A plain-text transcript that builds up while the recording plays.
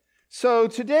So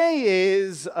today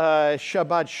is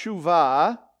Shabbat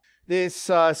Shuvah, this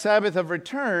Sabbath of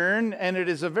return, and it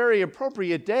is a very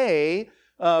appropriate day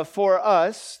for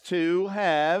us to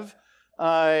have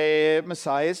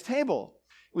Messiah's table.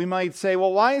 We might say,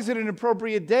 well, why is it an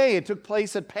appropriate day? It took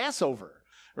place at Passover,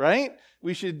 right?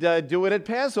 We should do it at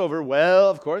Passover. Well,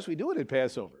 of course, we do it at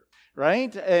Passover,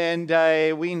 right?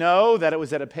 And we know that it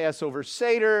was at a Passover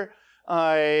Seder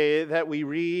that we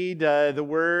read the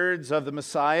words of the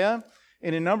Messiah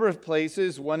in a number of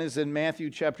places. One is in Matthew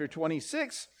chapter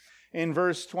 26. In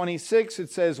verse 26, it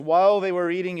says, while they were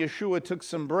eating, Yeshua took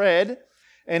some bread,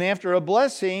 and after a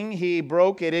blessing, he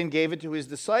broke it and gave it to his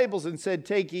disciples and said,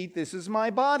 take, eat, this is my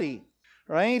body.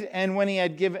 Right? And when he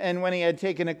had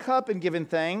taken a cup and given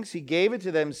thanks, he gave it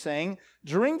to them, saying,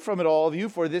 drink from it, all of you,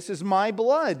 for this is my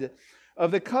blood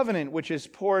of the covenant, which is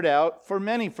poured out for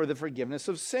many for the forgiveness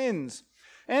of sins.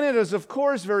 And it is, of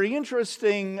course, very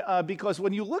interesting because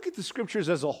when you look at the scriptures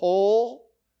as a whole,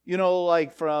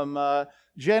 like from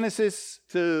Genesis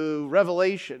to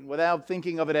Revelation, without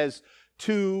thinking of it as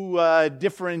two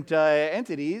different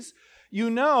entities, you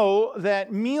know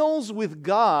that meals with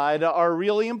God are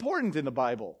really important in the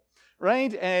Bible,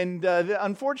 right? And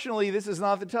unfortunately, this is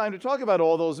not the time to talk about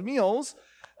all those meals.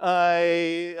 We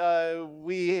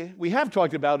have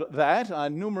talked about that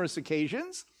on numerous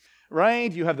occasions,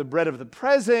 right? You have the bread of the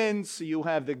presence. You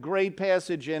have the great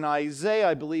passage in Isaiah.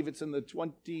 I believe it's in the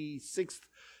 26th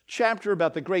chapter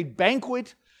about the great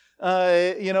banquet,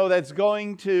 that's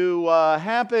going to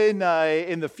happen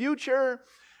in the future.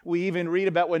 We even read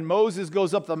about when Moses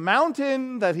goes up the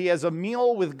mountain, that he has a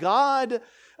meal with God.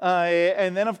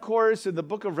 And then, of course, in the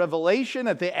book of Revelation,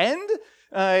 at the end,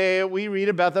 we read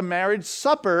about the marriage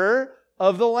supper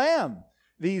of the Lamb.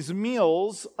 These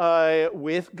meals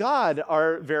with God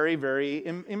are very, very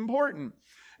important.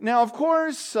 Now, of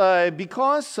course,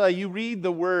 because you read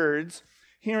the words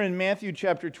here in Matthew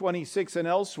chapter 26 and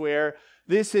elsewhere,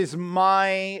 this is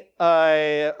my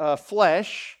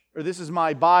flesh, or this is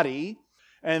my body,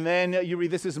 and then you read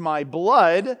this is my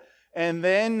blood, and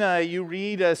then you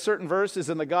read certain verses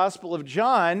in the Gospel of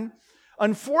John.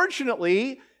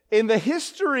 Unfortunately, in the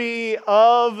history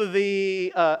of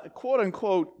the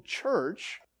quote-unquote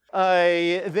church,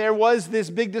 there was this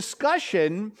big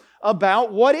discussion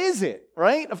about what is it,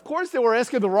 right? Of course, they were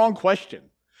asking the wrong question,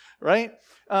 right?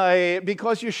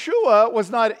 Because Yeshua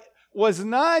was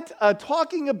not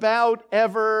talking about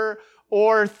ever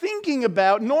or thinking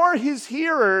about, nor his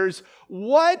hearers,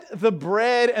 what the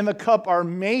bread and the cup are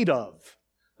made of,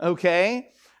 okay?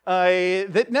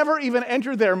 That never even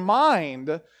entered their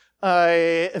mind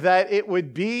that it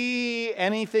would be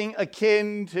anything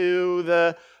akin to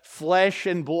the flesh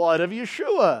and blood of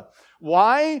Yeshua.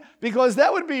 Why? Because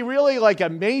that would be really like a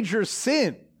major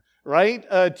sin, right?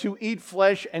 To eat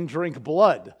flesh and drink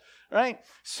blood, right?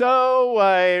 So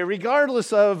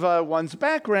regardless of one's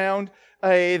background,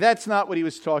 that's not what he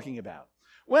was talking about.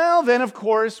 Well, then, of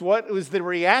course, what was the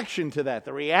reaction to that?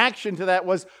 The reaction to that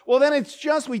was, well, then it's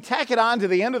just we tack it on to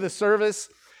the end of the service,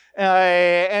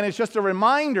 and it's just a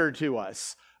reminder to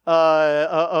us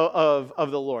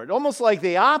of the Lord. Almost like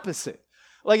the opposite.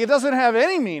 Like it doesn't have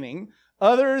any meaning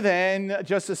other than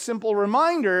just a simple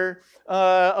reminder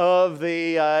of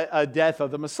the death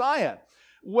of the Messiah.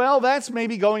 Well, that's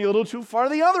maybe going a little too far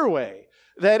the other way,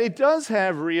 that it does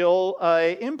have real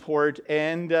import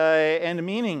and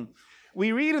meaning.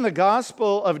 We read in the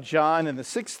Gospel of John in the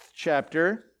 6th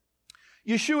chapter,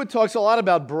 Yeshua talks a lot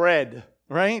about bread,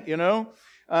 right?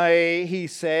 He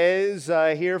says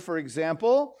here, for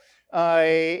example,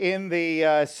 in the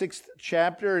 6th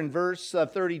chapter in verse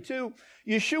 32,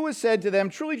 Yeshua said to them,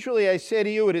 truly, truly, I say to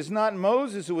you, it is not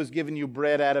Moses who has given you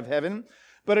bread out of heaven,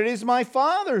 but it is my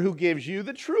Father who gives you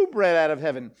the true bread out of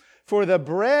heaven. For the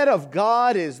bread of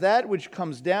God is that which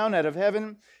comes down out of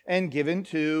heaven and given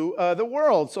to the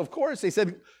world. So, of course, they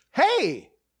said,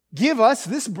 hey, give us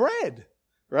this bread,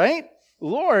 right?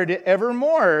 Lord,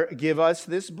 evermore give us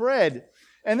this bread.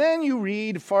 And then you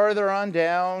read farther on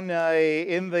down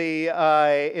in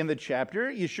the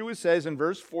chapter, Yeshua says in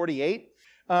verse 48,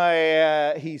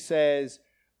 he says,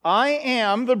 I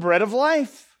am the bread of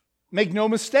life. Make no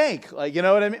mistake. You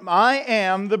know what I mean? I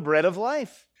am the bread of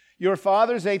life. Your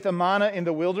fathers ate the manna in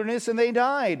the wilderness and they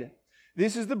died.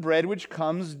 This is the bread which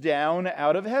comes down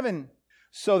out of heaven,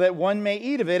 so that one may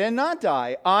eat of it and not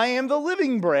die. I am the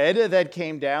living bread that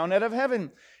came down out of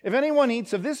heaven. If anyone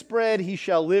eats of this bread, he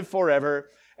shall live forever.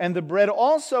 And the bread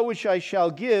also which I shall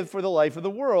give for the life of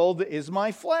the world is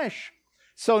my flesh.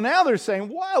 So now they're saying,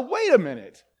 wow, wait a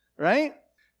minute, right?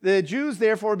 The Jews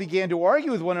therefore began to argue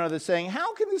with one another, saying,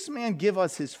 how can this man give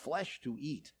us his flesh to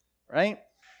eat, right?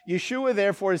 Yeshua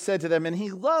therefore said to them, and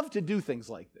he loved to do things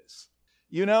like this.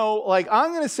 You know, like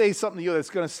I'm going to say something to you that's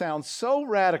going to sound so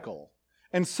radical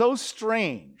and so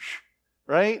strange,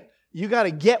 right? You got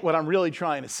to get what I'm really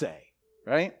trying to say,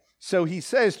 right? So he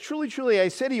says, truly, truly, I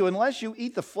say to you, unless you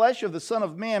eat the flesh of the Son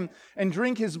of Man and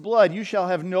drink his blood, you shall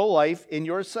have no life in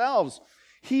yourselves.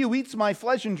 He who eats my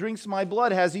flesh and drinks my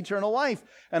blood has eternal life,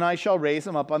 and I shall raise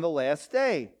him up on the last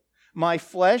day. My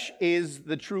flesh is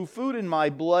the true food, and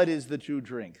my blood is the true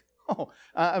drink.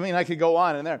 I could go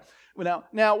on in there.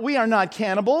 Now we are not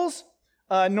cannibals,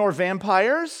 nor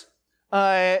vampires,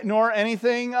 nor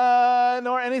anything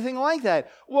like that.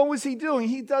 What was he doing?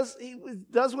 He does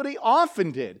what he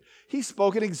often did. He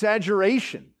spoke in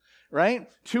exaggeration, right,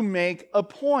 to make a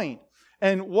point.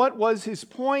 And what was his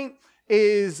point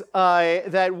is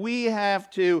that we have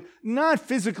to not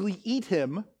physically eat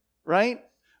him, right,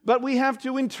 but we have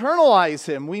to internalize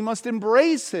him. We must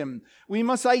embrace him. We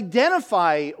must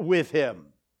identify with him,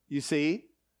 you see.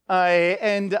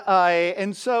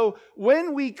 And so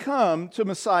when we come to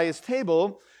Messiah's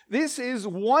table, this is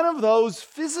one of those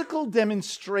physical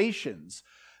demonstrations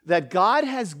that God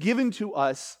has given to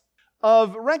us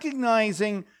of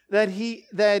recognizing that He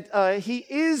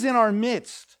is in our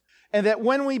midst, and that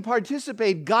when we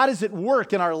participate, God is at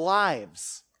work in our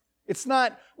lives.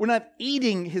 We're not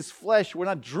eating his flesh, we're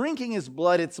not drinking his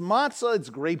blood, it's matzah, it's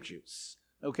grape juice,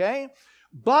 okay?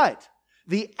 But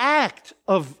the act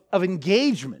of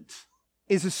engagement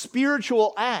is a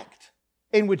spiritual act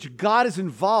in which God is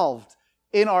involved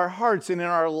in our hearts and in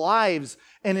our lives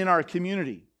and in our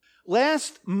community.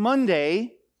 Last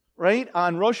Monday, right,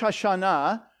 on Rosh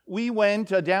Hashanah, we went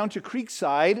down to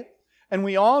Creekside, and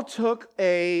we all took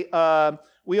a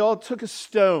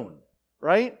stone,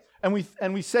 right? And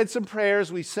we said some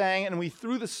prayers, we sang, and we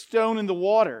threw the stone in the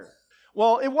water.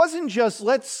 Well, it wasn't just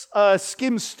let's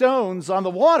skim stones on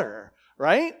the water,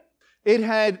 right?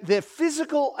 The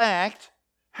physical act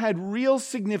had real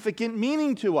significant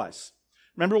meaning to us.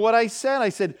 Remember what I said? I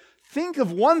said, think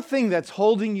of one thing that's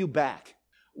holding you back.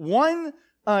 One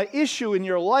issue in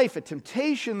your life, a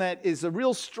temptation that is a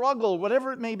real struggle,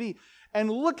 whatever it may be, and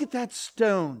look at that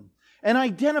stone and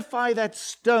identify that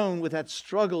stone with that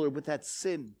struggle or with that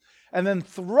sin, and then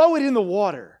throw it in the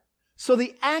water. So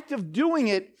the act of doing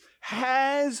it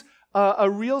has a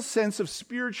real sense of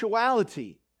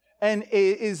spirituality and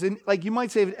is, like you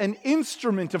might say, an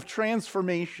instrument of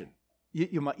transformation,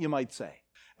 you might say.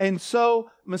 And so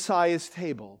Messiah's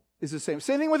table is the same.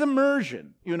 Same thing with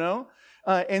immersion, you know?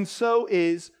 And so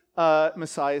is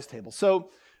Messiah's table. So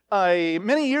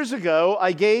many years ago,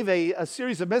 I gave a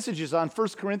series of messages on 1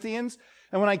 Corinthians.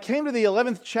 And when I came to the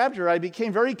 11th chapter, I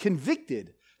became very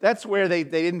convicted. That's where they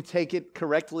didn't take it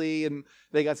correctly. And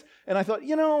I thought,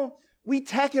 we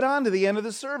tack it on to the end of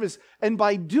the service. And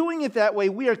by doing it that way,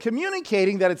 we are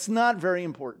communicating that it's not very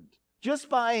important. Just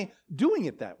by doing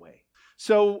it that way.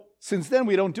 So since then,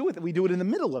 we don't do it. We do it in the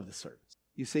middle of the service,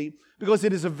 you see, because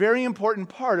it is a very important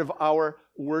part of our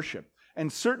worship.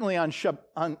 And certainly on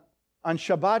Shabbat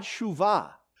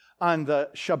Shuvah, on the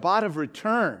Shabbat of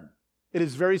return, it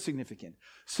is very significant.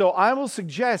 So I will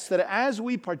suggest that as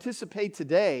we participate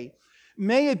today,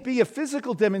 may it be a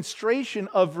physical demonstration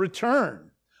of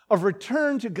return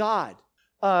to God,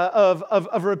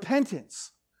 of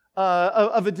repentance,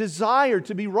 of a desire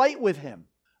to be right with Him,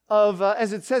 of,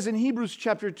 as it says in Hebrews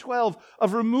chapter 12,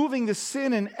 of removing the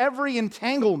sin and every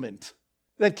entanglement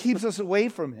that keeps us away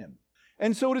from Him.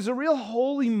 And so it is a real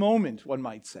holy moment, one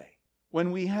might say,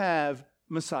 when we have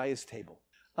Messiah's table.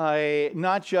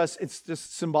 It's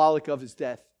just symbolic of His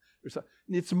death.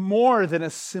 It's more than a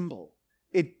symbol.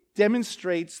 It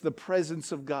demonstrates the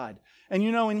presence of God. And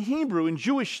in Hebrew, in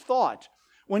Jewish thought,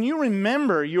 when you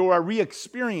remember, you are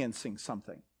re-experiencing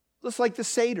something. Just like the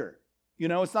Seder.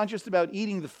 It's not just about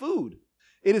eating the food.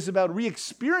 It is about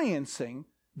re-experiencing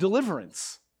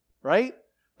deliverance, right?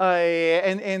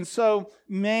 And so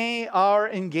may our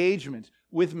engagement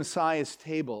with Messiah's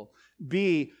table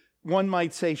be, one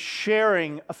might say,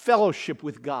 sharing a fellowship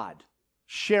with God.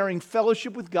 Sharing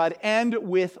fellowship with God and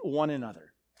with one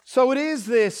another. So it is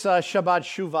this Shabbat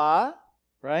Shuvah,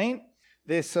 right?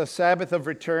 This Sabbath of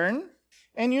return.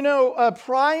 And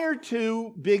prior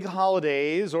to big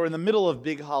holidays or in the middle of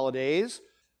big holidays,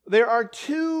 there's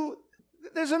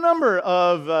a number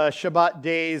of Shabbat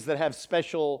days that have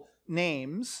special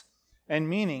names and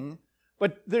meaning,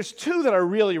 but there's two that are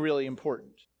really, really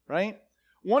important, right?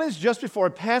 One is just before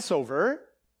Passover,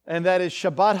 and that is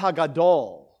Shabbat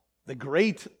HaGadol, the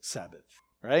great Sabbath,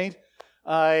 right?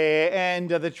 And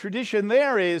the tradition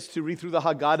there is to read through the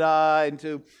Haggadah and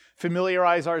to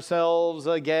familiarize ourselves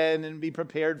again and be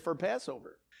prepared for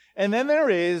Passover. And then there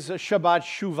is Shabbat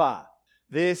Shuvah,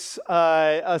 this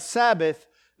a Sabbath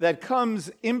that comes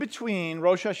in between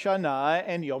Rosh Hashanah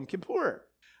and Yom Kippur.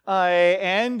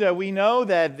 And we know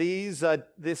that this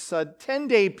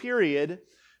 10-day period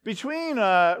between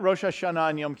Rosh Hashanah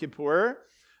and Yom Kippur,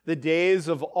 the days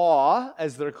of awe,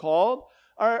 as they're called,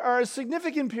 are a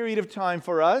significant period of time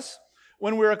for us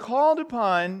when we're called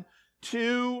upon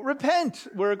to repent.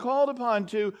 We're called upon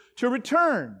to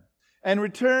return. And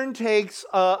return takes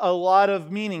a lot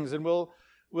of meanings, and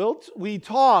we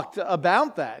talked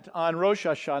about that on Rosh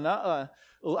Hashanah,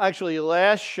 actually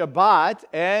last Shabbat,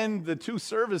 and the two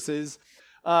services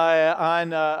on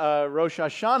Rosh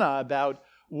Hashanah about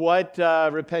what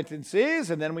repentance is,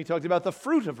 and then we talked about the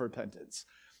fruit of repentance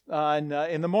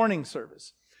in the morning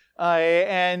service.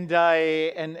 And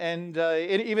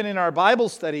even in our Bible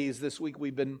studies this week,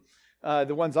 we've been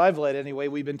the ones I've led anyway.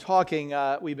 We've been talking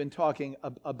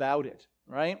about it,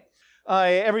 right?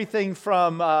 Everything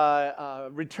from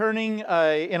returning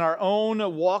in our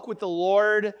own walk with the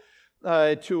Lord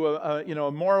to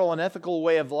a moral and ethical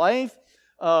way of life,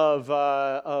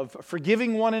 of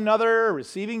forgiving one another,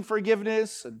 receiving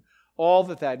forgiveness, and all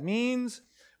that means.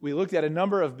 We looked at a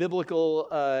number of biblical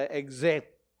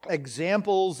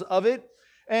examples of it,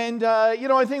 and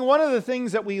I think one of the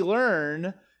things that we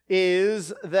learn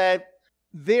is that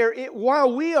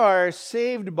while we are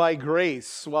saved by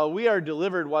grace, while we are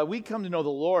delivered, while we come to know the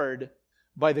Lord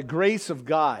by the grace of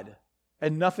God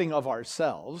and nothing of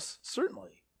ourselves,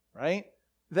 certainly, right?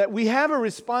 That we have a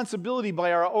responsibility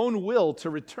by our own will to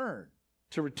return.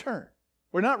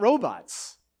 We're not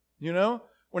robots, We're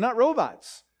not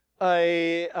robots.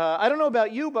 I don't know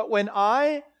about you, but when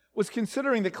I was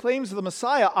considering the claims of the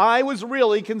Messiah, I was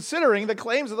really considering the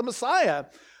claims of the Messiah.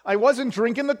 I wasn't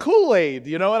drinking the Kool-Aid,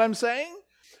 you know what I'm saying?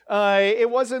 It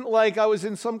wasn't like I was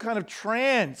in some kind of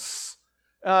trance,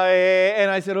 and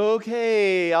I said,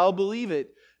 okay, I'll believe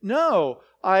it. No,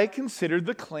 I considered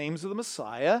the claims of the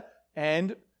Messiah,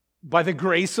 and by the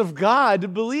grace of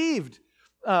God, believed.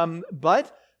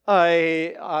 But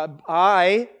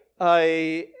I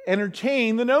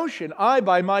entertain the notion.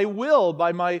 By my will,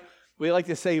 we like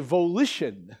to say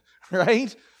volition,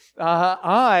 right?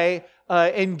 I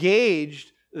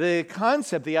engaged the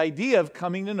concept, the idea of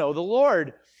coming to know the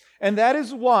Lord. And that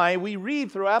is why we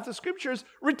read throughout the Scriptures,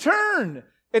 return.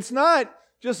 It's not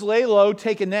just lay low,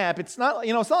 take a nap. It's not,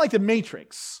 it's not like The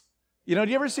Matrix. Do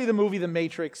you ever see the movie The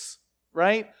Matrix,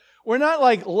 right? We're not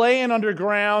like laying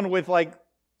underground with like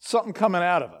something coming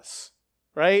out of us,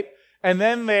 right? And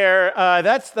then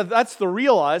that's the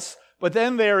real us, but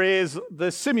then there is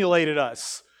the simulated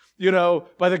us.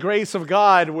 By the grace of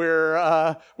God,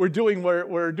 we're doing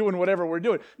whatever we're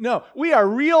doing. No, we are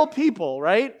real people,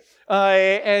 right?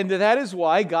 And that is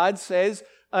why God says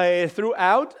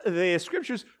throughout the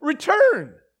Scriptures,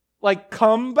 return, like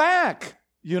come back,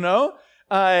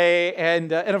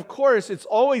 And of course, it's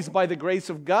always by the grace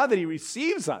of God that He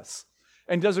receives us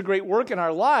and does a great work in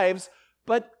our lives.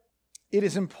 But it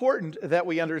is important that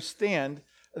we understand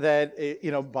that,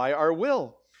 by our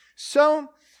will. So,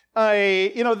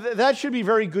 that should be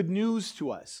very good news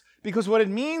to us, because what it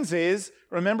means is,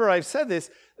 remember I've said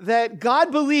this, that God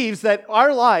believes that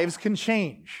our lives can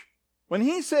change. When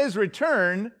He says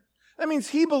return, that means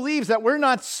He believes that we're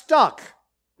not stuck.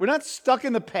 We're not stuck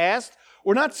in the past.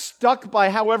 We're not stuck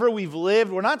by however we've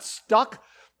lived. We're not stuck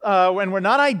when we're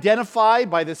not identified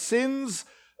by the sins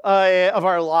of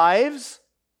our lives.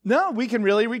 No, we can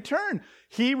really return.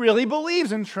 He really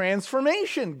believes in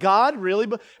transformation. God really,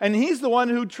 and He's the one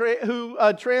who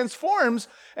transforms.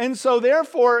 And so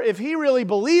therefore, if He really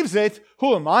believes it,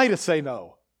 who am I to say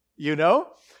no?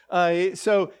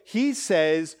 So He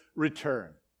says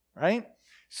return, right?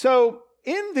 So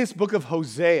in this book of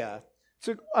Hosea, it's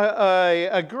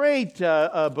a great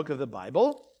book of the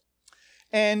Bible.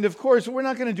 And of course, we're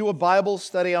not going to do a Bible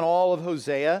study on all of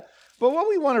Hosea. But what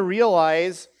we want to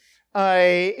realize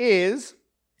is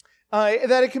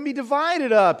that it can be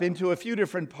divided up into a few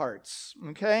different parts,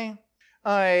 okay?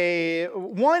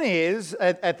 One is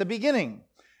at the beginning.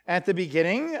 At the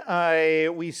beginning,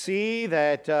 we see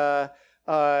that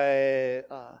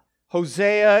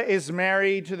Hosea is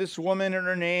married to this woman, and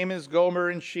her name is Gomer,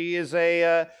 and she is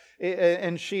a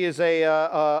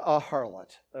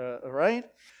harlot, right?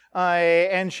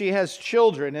 And she has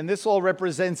children, and this all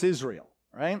represents Israel,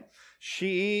 right?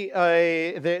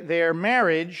 Their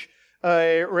marriage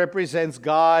represents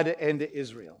God and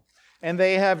Israel, and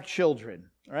they have children,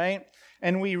 right?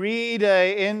 And we read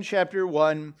in chapter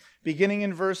 1, beginning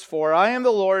in verse 4, I am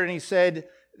the Lord, and He said,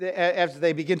 after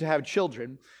they begin to have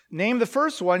children, name the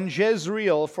first one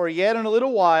Jezreel, for yet in a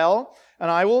little while,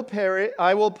 and I will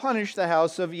punish the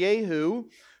house of Jehu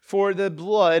for the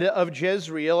blood of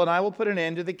Jezreel, and I will put an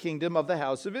end to the kingdom of the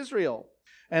house of Israel.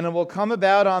 And it will come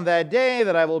about on that day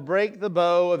that I will break the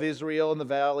bow of Israel in the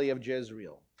valley of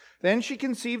Jezreel. Then she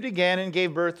conceived again and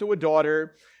gave birth to a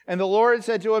daughter. And the Lord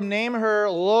said to him, name her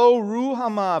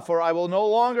Lo-Ruhamah, for I will no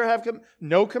longer have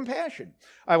no compassion.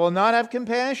 I will not have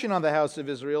compassion on the house of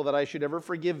Israel, that I should ever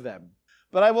forgive them.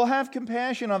 But I will have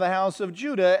compassion on the house of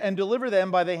Judah, and deliver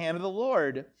them by the hand of the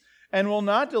Lord, and will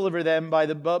not deliver them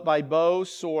by bow,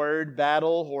 sword,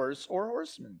 battle, horse, or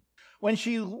horseman. When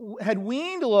she had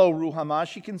weaned Lo-Ruhamah,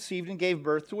 she conceived and gave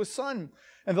birth to a son.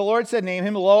 And the Lord said, name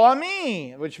him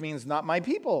Lo-Ami, which means not my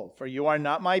people, for you are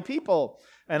not my people,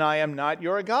 and I am not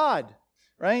your God.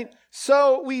 Right?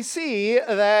 So we see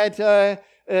that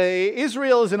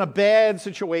Israel is in a bad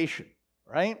situation.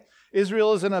 Right?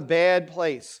 Israel is in a bad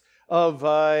place of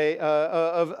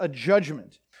a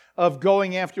judgment, of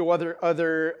going after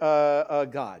other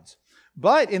gods.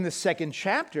 But in the second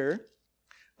chapter,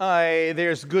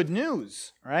 there's good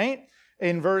news, right?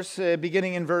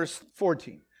 Beginning in verse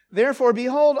 14. Therefore,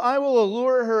 behold, I will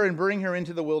allure her and bring her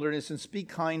into the wilderness and speak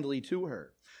kindly to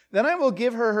her. Then I will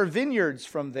give her vineyards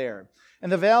from there,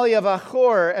 and the valley of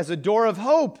Achor as a door of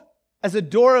hope. As a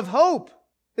door of hope.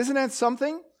 Isn't that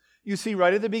something? You see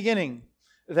right at the beginning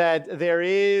that there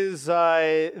is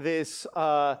this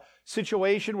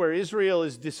situation where Israel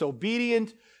is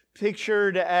disobedient,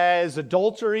 pictured as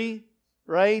adultery,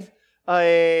 right?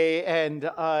 And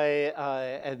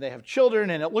they have children,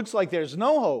 and it looks like there's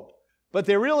no hope. But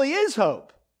there really is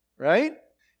hope, right?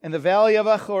 And the valley of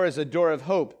Achor is a door of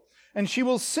hope. And she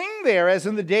will sing there as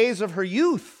in the days of her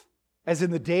youth. As in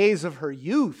the days of her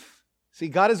youth. See,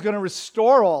 God is going to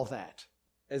restore all that.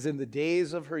 As in the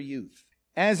days of her youth.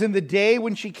 As in the day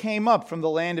when she came up from the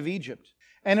land of Egypt.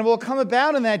 And it will come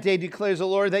about in that day, declares the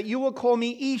Lord, that you will call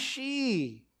me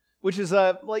Ishi, which is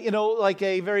like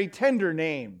a very tender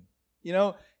name.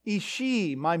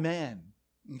 Ishi, my man.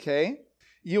 Okay?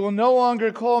 You will no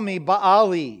longer call me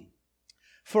Baali,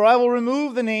 for I will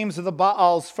remove the names of the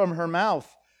Baals from her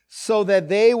mouth, so that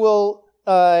they will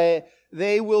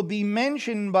be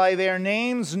mentioned by their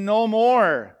names no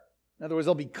more. In other words,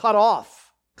 they'll be cut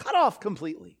off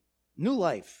completely. New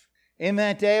life. In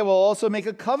that day I will also make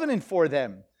a covenant for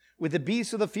them with the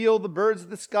beasts of the field, the birds of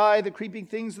the sky, the creeping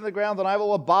things in the ground, and I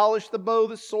will abolish the bow,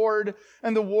 the sword,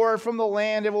 and the war from the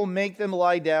land, and will make them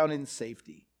lie down in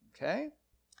safety. Okay?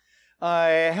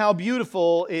 How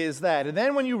beautiful is that? And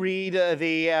then when you read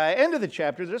the end of the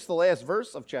chapter, just the last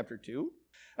verse of chapter 2,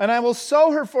 and I will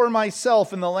sow her for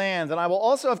myself in the land, and I will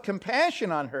also have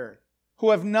compassion on her, who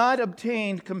have not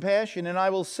obtained compassion, and I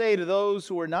will say to those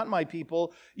who are not my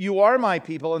people, you are my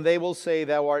people, and they will say,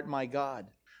 thou art my God.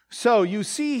 So you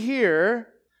see here,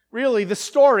 really, the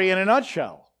story in a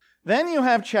nutshell. Then you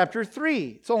have chapter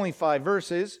 3. It's only 5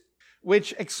 verses,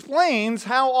 which explains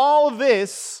how all of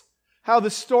this, how the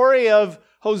story of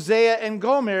Hosea and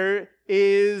Gomer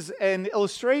is an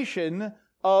illustration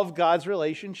of God's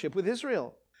relationship with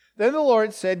Israel. Then the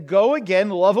Lord said, go again,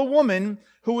 love a woman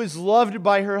who is loved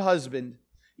by her husband,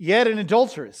 yet an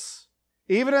adulteress.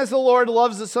 Even as the Lord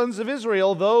loves the sons of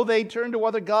Israel, though they turn to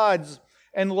other gods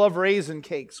and love raisin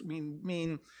cakes.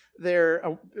 Mean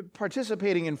they're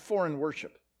participating in foreign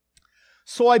worship.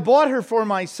 So I bought her for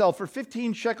myself for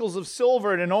 15 shekels of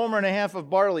silver and an omer and a half of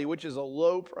barley, which is a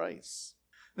low price.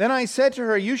 Then I said to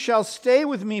her, you shall stay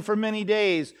with me for many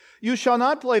days. You shall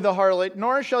not play the harlot,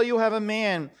 nor shall you have a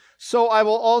man. So I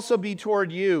will also be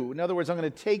toward you. In other words, I'm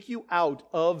going to take you out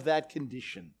of that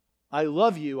condition. I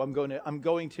love you. I'm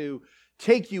going to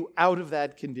take you out of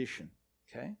that condition.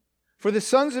 Okay? For the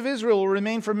sons of Israel will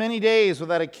remain for many days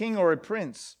without a king or a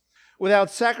prince,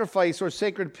 without sacrifice or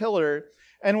sacred pillar,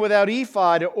 and without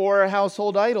ephod or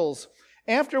household idols.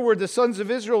 Afterward, the sons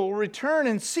of Israel will return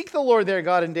and seek the Lord their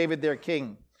God and David their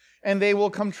king. And they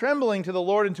will come trembling to the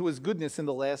Lord and to his goodness in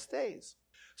the last days.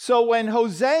 So when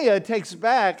Hosea takes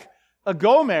back a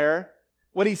Gomer,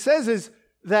 what he says is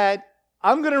that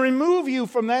I'm going to remove you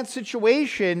from that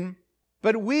situation,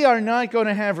 but we are not going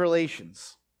to have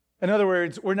relations. In other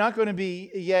words, we're not going to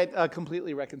be yet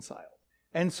completely reconciled.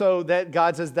 And so that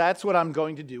God says, that's what I'm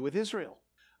going to do with Israel.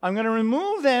 I'm going to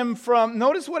remove them from,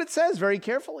 notice what it says very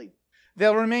carefully.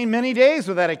 They'll remain many days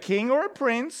without a king or a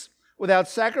prince, without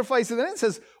sacrifice. And then it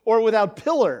says, or without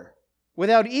pillar,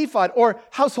 without ephod, or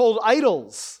household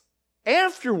idols.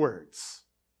 Afterwards,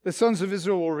 the sons of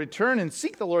Israel will return and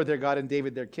seek the Lord their God and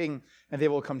David their king, and they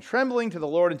will come trembling to the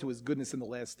Lord and to his goodness in the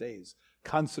last days.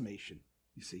 Consummation,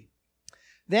 you see.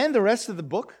 Then the rest of the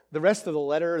book, the rest of the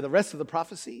letter, the rest of the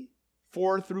prophecy,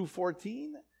 4 through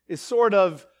 14, is sort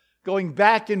of going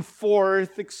back and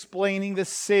forth, explaining the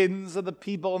sins of the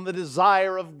people and the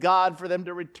desire of God for them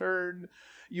to return.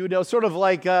 Sort of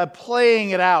like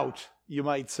playing it out, you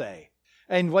might say.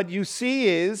 And what you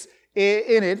see in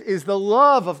it is the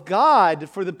love of God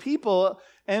for the people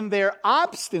and their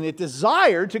obstinate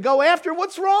desire to go after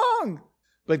what's wrong.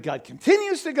 But God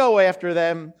continues to go after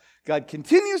them. God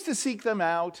continues to seek them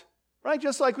out, right?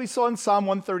 Just like we saw in Psalm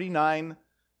 139.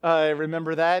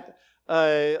 Remember that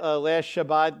last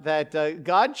Shabbat, that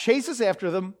God chases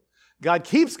after them. God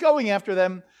keeps going after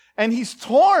them. And his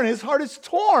heart is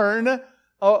torn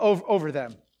over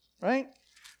them, right?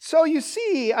 So you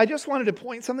see, I just wanted to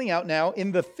point something out now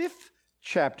in the 5th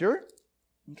chapter,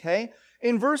 okay,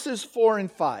 in verses 4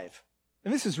 and 5.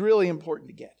 And this is really important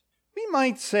to get. We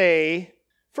might say,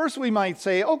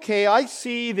 okay, I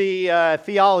see the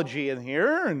theology in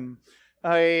here, and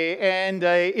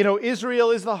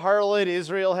Israel is the harlot.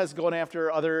 Israel has gone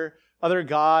after other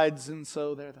gods, and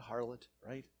so they're the harlot,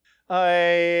 right?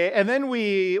 And then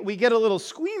we get a little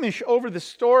squeamish over the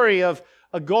story of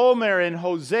a Gomer and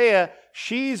Hosea.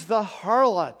 She's the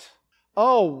harlot.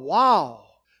 Oh, wow.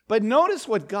 But notice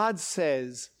what God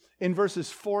says in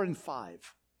verses 4 and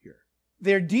 5 here.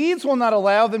 Their deeds will not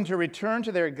allow them to return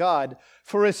to their God,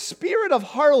 for a spirit of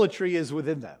harlotry is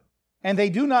within them, and they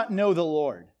do not know the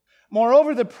Lord.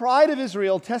 Moreover, the pride of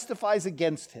Israel testifies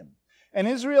against him. And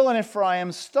Israel and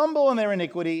Ephraim stumble in their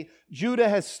iniquity. Judah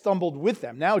has stumbled with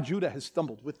them. Now Judah has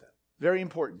stumbled with them. Very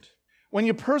important. When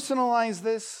you personalize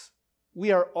this,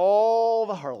 we are all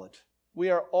the harlot. We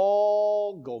are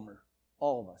all Gomer.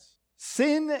 All of us.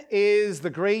 Sin is the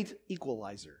great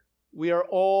equalizer. We are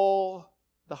all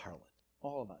the harlot.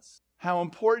 All of us. How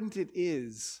important it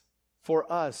is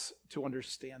for us to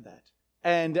understand that.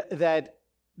 And that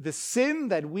the sin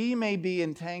that we may be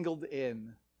entangled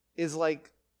in is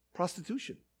like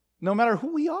prostitution, no matter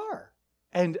who we are.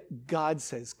 And God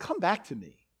says, come back to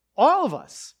me. All of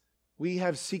us. We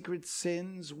have secret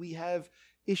sins. We have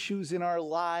issues in our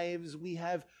lives. We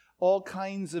have all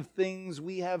kinds of things.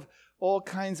 We have all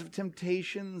kinds of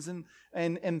temptations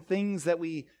and things that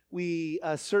we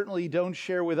certainly don't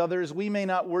share with others. We may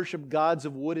not worship gods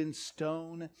of wood and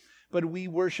stone, but we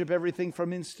worship everything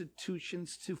from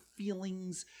institutions to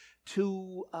feelings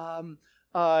to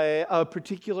a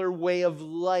particular way of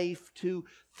life to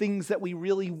things that we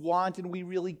really want and we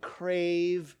really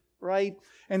crave, right?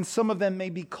 And some of them may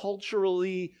be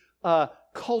culturally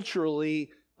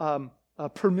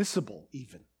permissible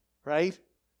even, right?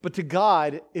 But to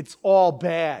God, it's all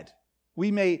bad.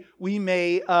 We may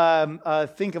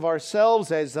think of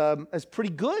ourselves as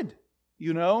pretty good,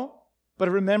 But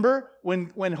remember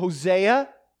when Hosea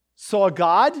saw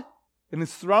God in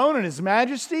his throne and his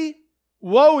majesty,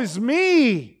 woe is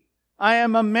me! I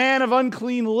am a man of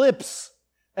unclean lips,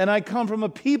 and I come from a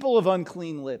people of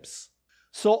unclean lips.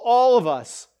 So all of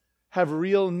us have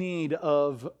real need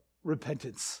of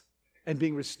repentance and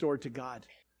being restored to God.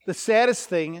 The saddest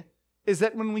thing is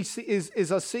that when we see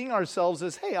is us seeing ourselves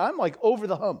as, hey, I'm like over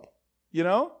the hump,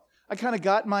 I kind of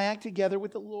got my act together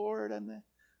with the Lord, and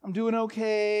I'm doing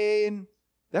okay, and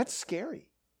that's scary,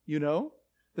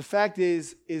 The fact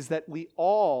is that we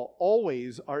all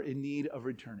always are in need of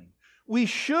returning. We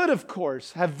should, of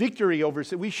course, have victory over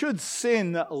sin. We should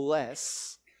sin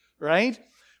less, right?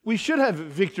 We should have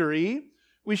victory.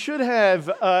 We should have,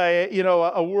 a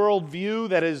worldview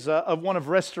that is one of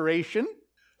restoration.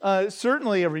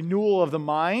 Certainly a renewal of the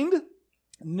mind,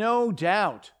 no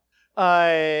doubt.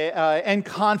 And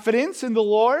confidence in the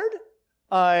Lord.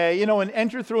 And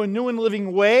enter through a new and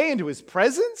living way into His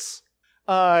presence.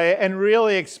 And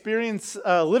really experience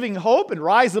living hope and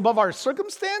rise above our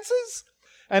circumstances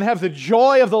and have the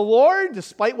joy of the Lord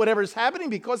despite whatever's happening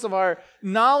because of our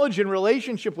knowledge and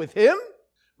relationship with Him,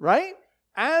 right?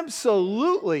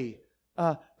 Absolutely.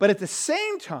 But at the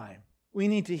same time, we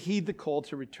need to heed the call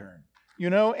to return.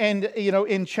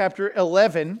 In chapter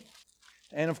 11,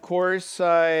 and of course,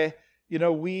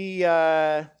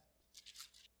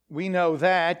 we know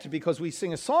that because we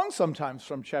sing a song sometimes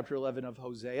from chapter 11 of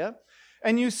Hosea.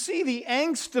 And you see the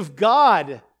angst of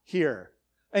God here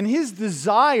and His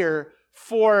desire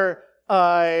for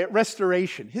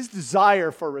restoration, His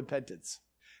desire for repentance.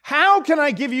 How can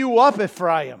I give you up,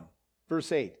 Ephraim?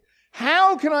 Verse 8.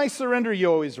 How can I surrender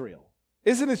you, O Israel?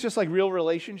 Isn't it just like real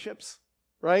relationships,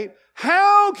 right?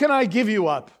 How can I give you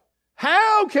up?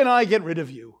 How can I get rid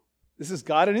of you? This is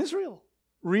God and Israel.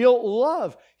 Real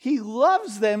love. He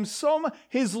loves them so much.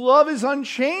 His love is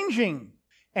unchanging.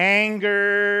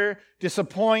 Anger,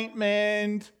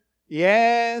 disappointment.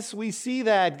 Yes, we see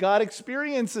that. God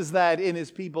experiences that in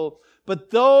His people.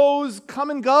 But those come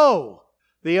and go.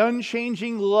 The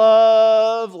unchanging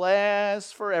love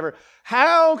lasts forever.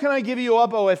 How can I give you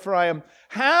up, O Ephraim?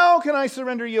 How can I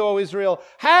surrender you, O Israel?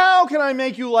 How can I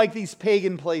make you like these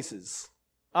pagan places?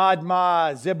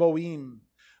 Adma Zeboim.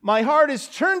 My heart is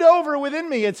turned over within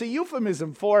me. It's a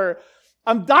euphemism for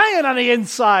I'm dying on the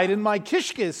inside in my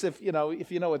kishkis, if you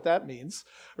know what that means,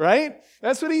 right?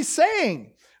 That's what he's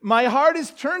saying. My heart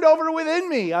is turned over within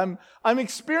me. I'm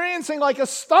experiencing like a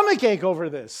stomach ache over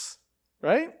this,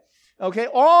 right? Okay,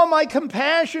 all my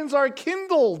compassions are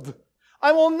kindled.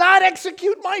 I will not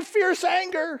execute my fierce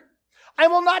anger. I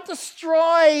will not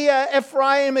destroy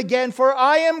Ephraim again, for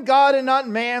I am God and not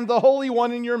man, the Holy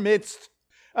One in your midst,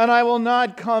 and I will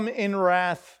not come in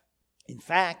wrath. In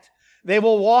fact, they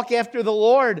will walk after the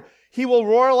Lord. He will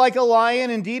roar like a lion.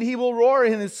 Indeed, he will roar,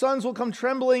 and his sons will come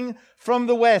trembling from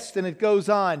the west, and it goes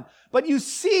on. But you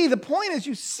see, the point is,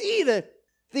 you see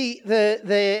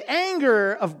the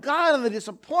anger of God and the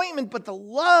disappointment, but the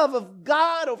love of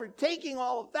God overtaking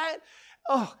all of that.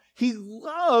 Oh, he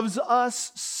loves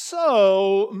us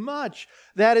so much.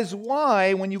 That is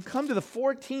why when you come to the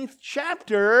 14th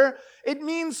chapter, it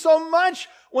means so much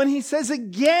when he says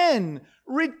again,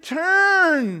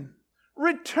 return,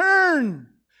 return,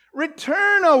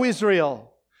 return, O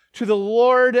Israel, to the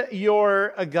Lord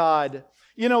your God.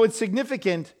 You know, it's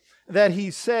significant that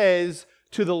he says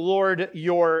to the Lord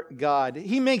your God.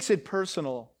 He makes it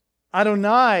personal.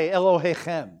 Adonai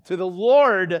Elohechem, to the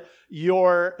Lord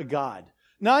your God.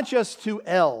 Not just to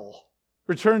El,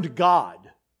 return to God.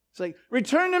 It's like,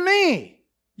 return to me.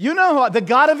 You know, the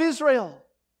God of Israel.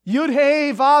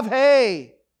 Yud-Heh,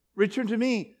 Vav-Heh. Return to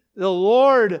me, the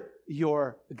Lord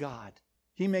your God.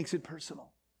 He makes it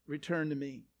personal. Return to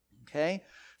me. Okay?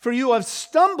 For you have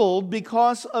stumbled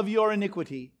because of your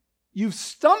iniquity. You've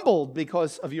stumbled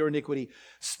because of your iniquity.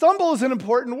 Stumble is an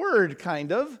important word,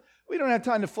 kind of. We don't have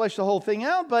time to flesh the whole thing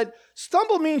out, but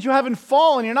stumble means you haven't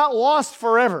fallen. You're not lost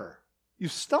forever. You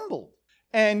stumbled.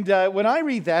 And when I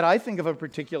read that, I think of a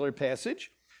particular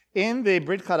passage in the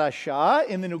Brit Chadashah,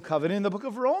 in the New Covenant, in the book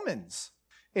of Romans,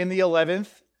 in the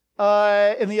 11th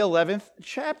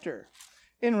chapter.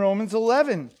 In Romans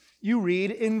 11, you read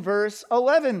in verse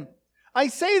 11, I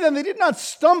say then, they did not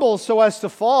stumble so as to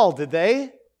fall, did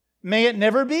they? May it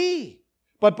never be.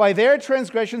 But by their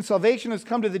transgression, salvation has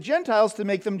come to the Gentiles to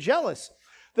make them jealous.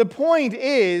 The point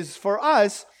is, for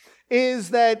us, is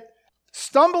that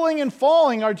stumbling and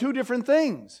falling are two different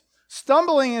things.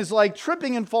 Stumbling is like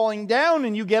tripping and falling down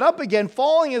and you get up again.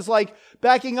 Falling is like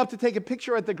backing up to take a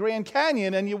picture at the Grand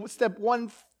Canyon and you step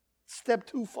one step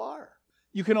too far.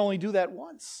 You can only do that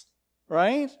once,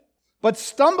 right? But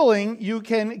stumbling, you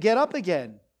can get up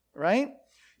again, right?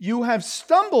 You have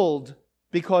stumbled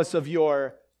because of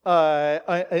your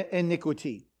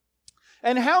iniquity.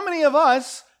 And how many of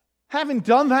us haven't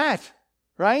done that,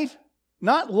 right?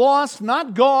 Not lost,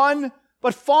 not gone,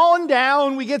 but fallen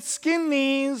down. We get skin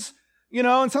knees,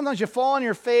 and sometimes you fall on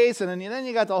your face, and then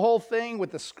you got the whole thing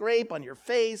with the scrape on your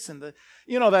face and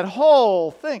that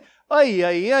whole thing. Ay,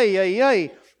 ay, ay, ay,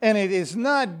 ay. And it is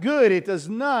not good. It does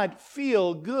not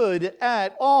feel good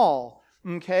at all.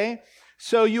 Okay?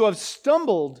 So you have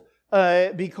stumbled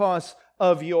because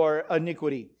of your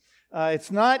iniquity.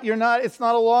 It's not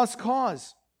a lost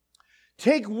cause.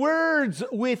 Take words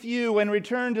with you and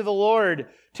return to the Lord.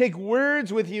 Take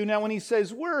words with you. Now, when he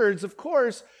says words, of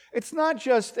course, it's not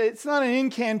an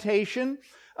incantation.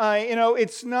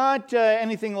 It's not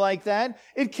anything like that.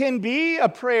 It can be a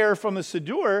prayer from a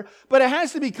siddur, but it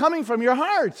has to be coming from your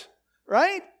heart,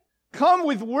 right? Come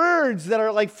with words that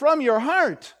are like from your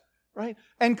heart, right?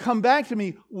 And come back to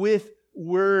me with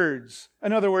words.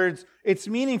 In other words, it's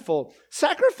meaningful.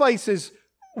 Sacrifices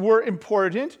were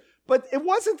important, but it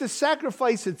wasn't the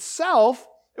sacrifice itself.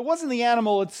 It wasn't the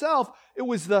animal itself. It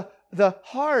was the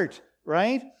heart,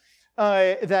 right?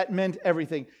 That meant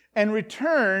everything. And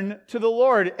return to the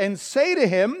Lord and say to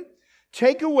him,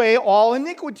 take away all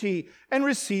iniquity and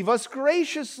receive us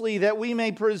graciously that we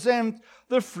may present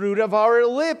the fruit of our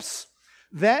lips.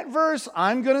 That verse,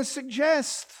 I'm going to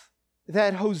suggest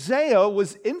that Hosea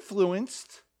was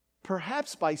influenced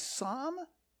perhaps by Psalm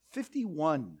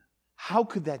 51. How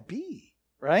could that be,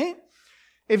 right?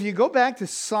 If you go back to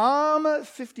Psalm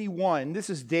 51, this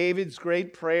is David's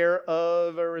great prayer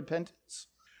of repentance.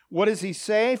 What does he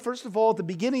say? First of all, at the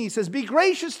beginning, he says, be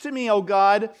gracious to me, O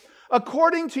God,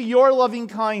 according to your loving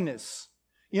kindness.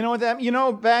 You know what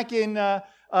that, back in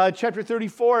chapter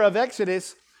 34 of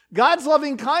Exodus, God's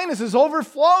loving kindness is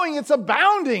overflowing. It's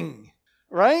abounding,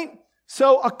 right?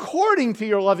 So according to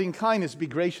your loving kindness, be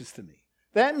gracious to me.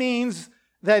 That means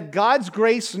that God's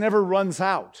grace never runs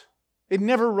out. It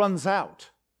never runs out.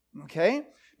 Okay?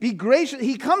 Be gracious.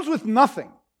 He comes with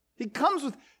nothing. He comes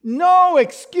with no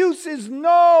excuses,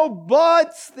 no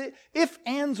buts, if,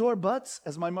 ands, or buts,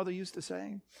 as my mother used to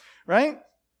say, right?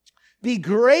 Be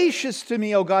gracious to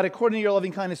me, O God, according to your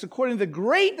loving kindness, according to the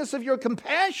greatness of your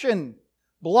compassion.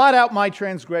 Blot out my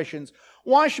transgressions.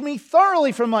 Wash me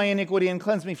thoroughly from my iniquity and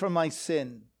cleanse me from my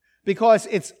sin. Because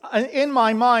it's in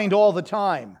my mind all the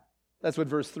time. That's what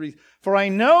verse 3. For I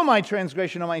know my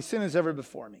transgression and my sin is ever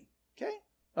before me. Okay?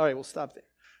 All right, we'll stop there.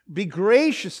 Be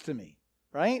gracious to me.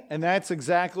 Right? And that's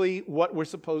exactly what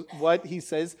what he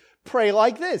says. Pray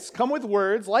like this. Come with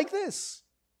words like this.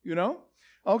 You know?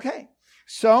 Okay.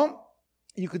 So,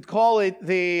 you could call it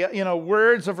the,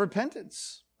 words of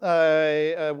repentance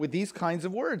with these kinds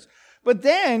of words. But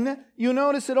then, you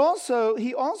notice he also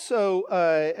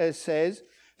says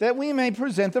that we may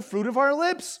present the fruit of our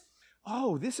lips.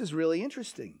 Oh, this is really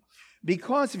interesting.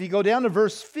 Because if you go down to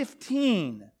verse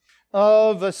 15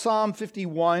 of Psalm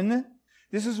 51,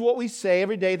 this is what we say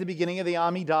every day at the beginning of the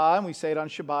Amidah, and we say it on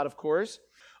Shabbat, of course.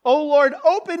 O Lord,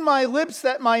 open my lips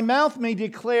that my mouth may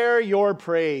declare your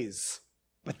praise.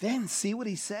 But then, see what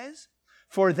he says?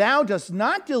 For thou dost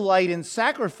not delight in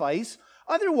sacrifice,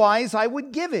 otherwise I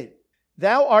would give it.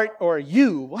 Thou art, or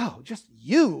you, just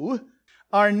you,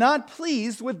 are not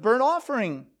pleased with burnt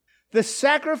offering. The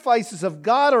sacrifices of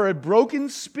God are a broken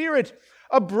spirit,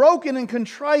 a broken and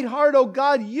contrite heart, O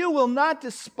God, you will not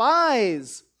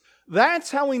despise. That's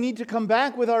how we need to come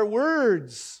back with our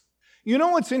words. You know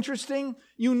what's interesting?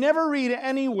 You never read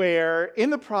anywhere in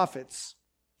the prophets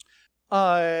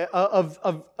of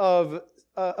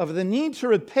the need to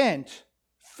repent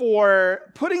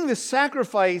for putting the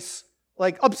sacrifice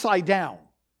like upside down,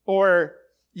 or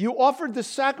you offered the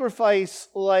sacrifice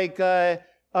like without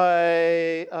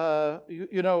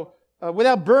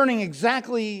burning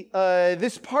exactly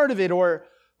this part of it, or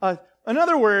in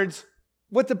other words,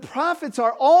 what the prophets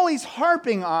are always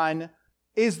harping on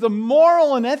is the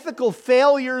moral and ethical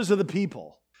failures of the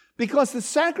people. Because the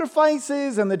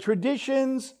sacrifices and the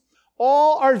traditions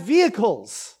all are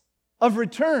vehicles of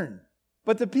return.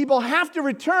 But the people have to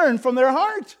return from their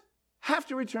heart. Have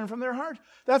to return from their heart.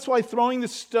 That's why throwing the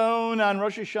stone on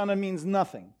Rosh Hashanah means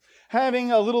nothing.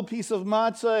 Having a little piece of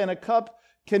matzah in a cup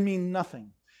can mean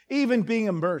nothing. Even being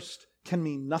immersed can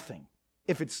mean nothing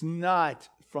if it's not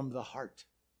from the heart.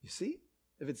 You see?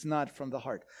 If it's not from the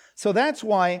heart. So that's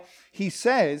why he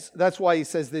says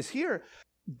this here.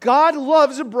 God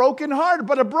loves a broken heart,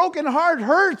 but a broken heart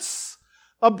hurts.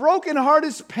 A broken heart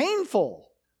is painful.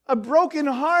 A broken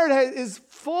heart is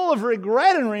full of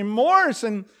regret and remorse,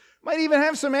 and might even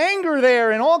have some anger there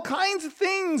and all kinds of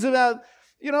things about,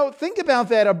 think about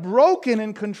that, a broken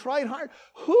and contrite heart.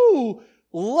 Who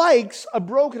likes a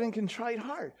broken and contrite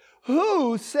heart?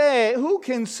 Who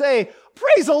can say,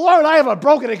 praise the Lord, I have a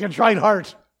broken and contrite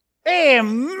heart.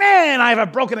 Amen, I have a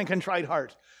broken and contrite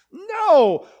heart.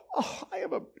 No, I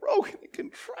have a broken and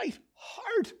contrite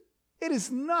heart. It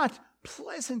is not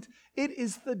pleasant. It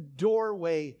is the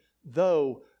doorway,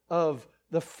 though, of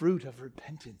the fruit of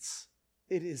repentance.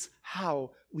 It is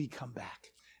how we come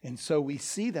back. And so we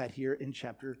see that here in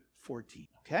chapter 14,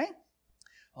 okay?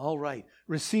 All right.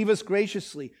 Receive us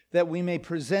graciously that we may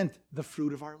present the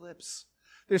fruit of our lips.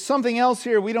 There's something else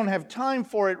here. We don't have time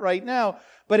for it right now,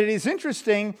 but it is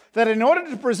interesting that in order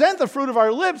to present the fruit of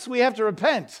our lips, we have to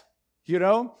repent.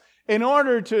 In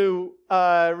order to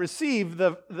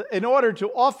in order to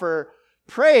offer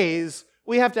praise,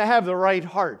 we have to have the right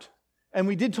heart. And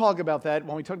we did talk about that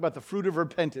when we talked about the fruit of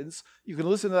repentance. You can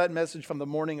listen to that message from the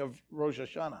morning of Rosh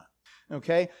Hashanah.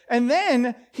 Okay? And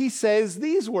then he says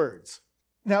these words.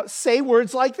 Now, say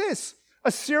words like this.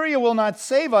 Assyria will not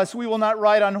save us. We will not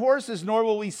ride on horses, nor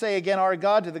will we say again, our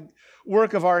God, to the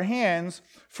work of our hands.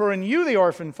 For in you the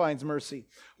orphan finds mercy.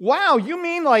 Wow, you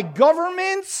mean like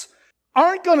governments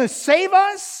aren't going to save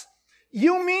us?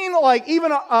 You mean like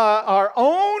even our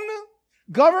own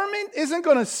government isn't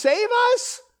going to save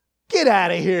us? Get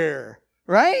out of here,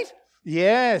 right?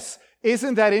 Yes.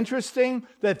 Isn't that interesting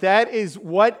that is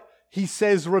what he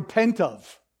says repent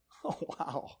of? Oh,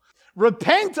 wow.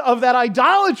 Repent of that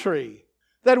idolatry.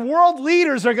 That world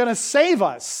leaders are going to save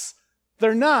us.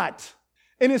 They're not.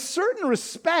 In a certain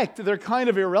respect, they're kind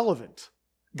of irrelevant.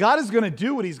 God is going to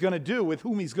do what he's going to do with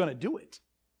whom he's going to do it.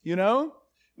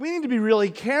 We need to be really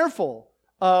careful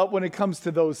when it comes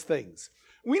to those things.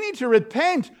 We need to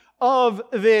repent of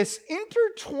this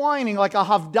intertwining, like a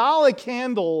Havdalah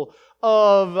candle,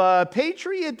 of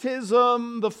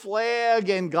patriotism, the flag,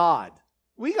 and God.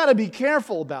 We got to be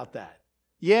careful about that.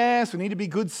 Yes, we need to be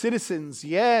good citizens.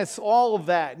 Yes, all of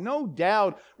that. No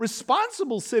doubt.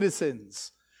 Responsible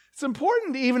citizens. It's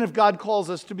important even if God calls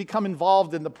us to become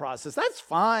involved in the process. That's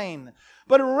fine.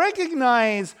 But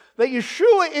recognize that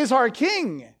Yeshua is our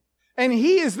King, and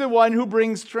He is the one who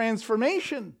brings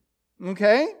transformation.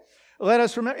 Okay? Let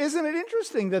us remember, isn't it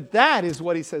interesting that that is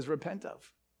what He says repent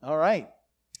of? All right.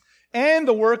 And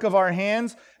the work of our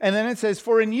hands. And then it says,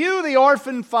 for in you the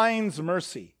orphan finds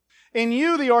mercy. In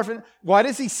you the orphan. Why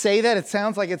does He say that? It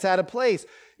sounds like it's out of place.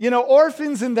 You know,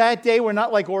 orphans in that day were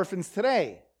not like orphans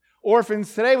today.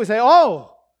 Orphans today would say,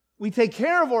 oh, we take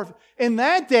care of orphans. In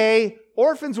that day,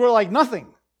 orphans were like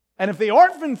nothing. And if the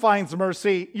orphan finds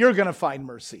mercy, you're going to find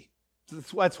mercy.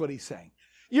 That's what He's saying.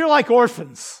 You're like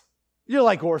orphans. You're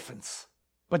like orphans.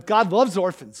 But God loves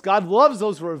orphans. God loves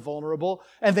those who are vulnerable,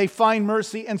 and they find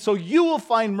mercy. And so you will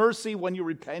find mercy when you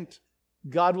repent.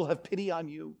 God will have pity on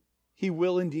you. He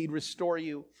will indeed restore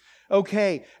you.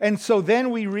 Okay, and so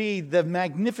then we read the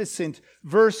magnificent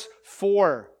verse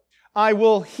 4. I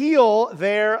will heal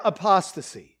their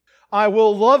apostasy. I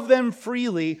will love them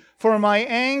freely, for my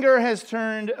anger has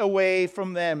turned away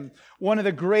from them. One of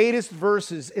the greatest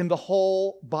verses in the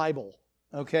whole Bible.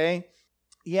 Okay?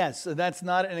 Yes, that's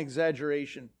not an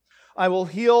exaggeration. I will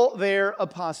heal their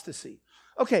apostasy.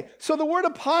 Okay, so the word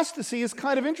apostasy is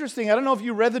kind of interesting. I don't know if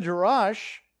you read the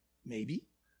Darash, maybe.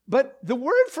 But the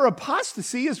word for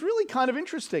apostasy is really kind of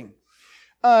interesting.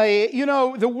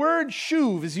 The word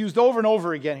shuv is used over and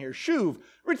over again here. Shuv,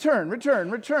 return,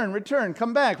 return, return, return,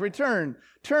 come back, return,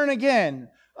 turn again.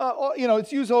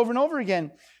 It's used over and over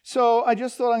again. So I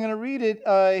just thought I'm going to read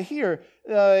it here.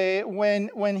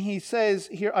 When he says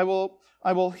here, I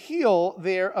will heal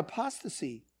their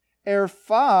apostasy.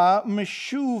 Erfa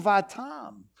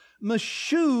meshuvatam.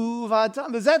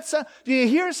 Meshuvatam. Does that sound? Do you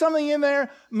hear something in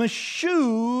there?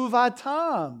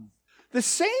 Meshuvatam. The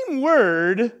same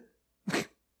word.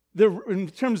 In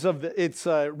terms of its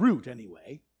root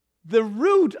anyway, the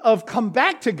root of come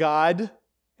back to God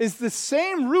is the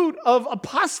same root of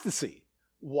apostasy.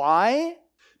 Why?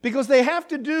 Because they have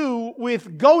to do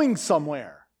with going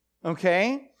somewhere,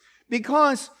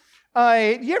 Because,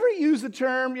 you ever use the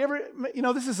term,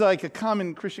 this is like a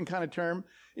common Christian kind of term.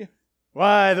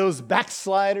 Why, those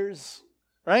backsliders,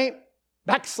 right?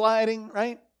 Backsliding,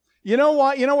 right? You know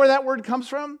what? You know where that word comes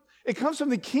from? It comes from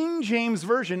the King James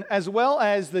Version as well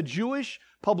as the Jewish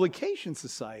Publication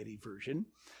Society version,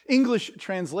 English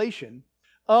translation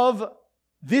of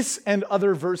this and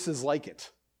other verses like it,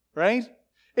 right?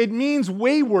 It means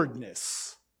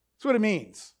waywardness. That's what it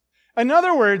means. In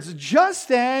other words, just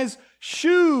as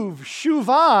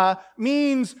shuvah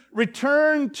means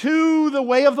return to the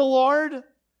way of the Lord,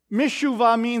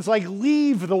 mishuvah means like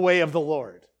leave the way of the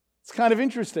Lord. It's kind of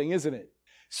interesting, isn't it?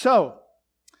 So,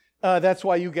 that's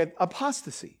why you get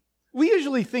apostasy. We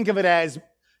usually think of it as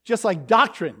just like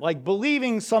doctrine, like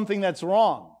believing something that's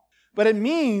wrong. But it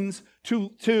means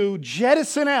to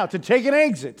jettison out, to take an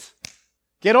exit.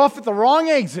 Get off at the wrong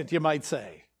exit, you might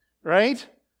say, right?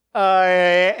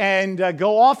 And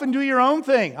go off and do your own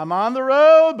thing. I'm on the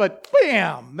road, but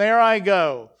bam, there I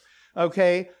go.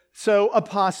 Okay, so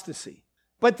apostasy.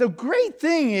 But the great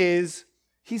thing is,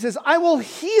 he says, I will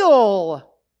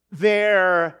heal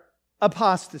their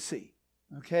apostasy,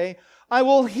 okay? I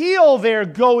will heal their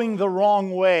going the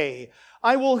wrong way.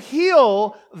 I will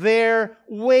heal their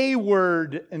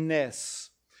waywardness.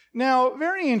 Now,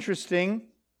 very interesting.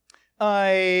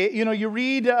 You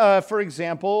read, for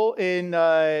example,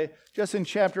 just in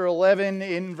chapter 11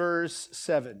 in verse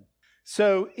 7.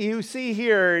 So you see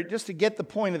here, just to get the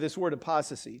point of this word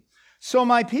apostasy. So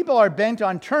my people are bent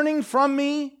on turning from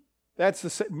me. That's the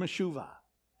meshuvah.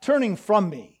 Turning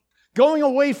from me. Going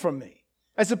away from me,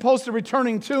 as opposed to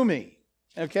returning to me.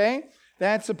 Okay?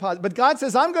 That's but God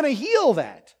says, I'm going to heal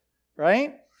that.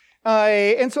 Right?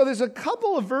 And so there's a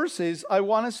couple of verses I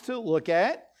want us to look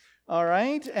at. All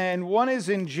right? And one is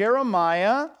in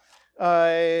Jeremiah.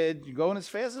 Going as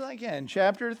fast as I can.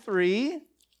 Chapter 3.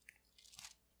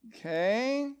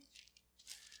 Okay.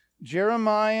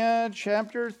 Jeremiah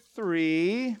chapter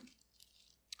 3.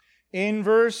 In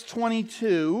verse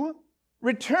 22.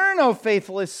 Return, O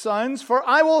faithless sons, for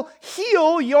I will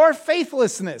heal your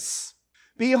faithlessness.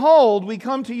 Behold, we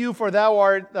come to you, for thou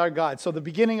art our God. So the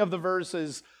beginning of the verse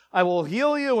is, I will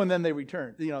heal you, and then they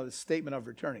return. The statement of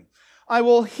returning. I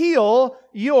will heal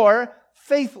your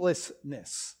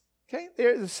faithlessness. Okay,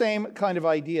 they're the same kind of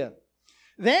idea.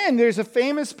 Then there's a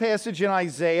famous passage in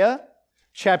Isaiah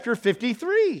chapter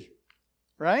 53,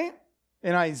 right?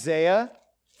 In Isaiah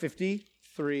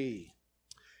 53.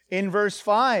 In verse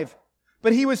 5,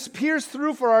 but he was pierced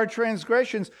through for our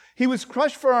transgressions. He was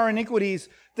crushed for our iniquities.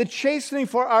 The chastening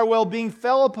for our well-being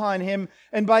fell upon him,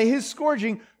 and by his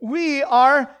scourging we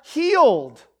are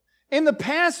healed. In the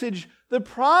passage, The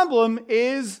problem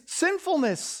is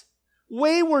sinfulness,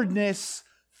 waywardness,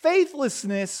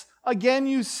 faithlessness. Again,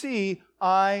 you see,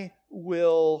 I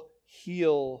will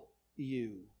heal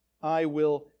you. I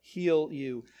will heal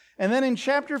you. And then in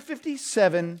chapter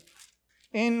 57,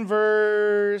 in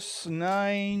verse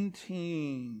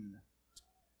 19,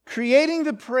 creating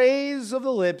the praise of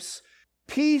the lips,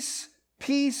 peace,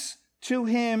 peace to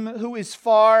him who is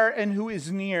far and who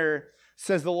is near,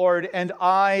 says the Lord, and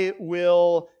I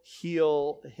will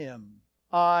heal him.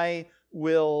 I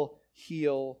will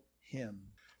heal him.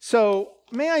 So,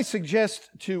 may I suggest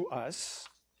to us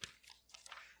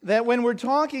that when we're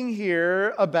talking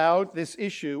here about this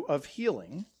issue of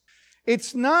healing,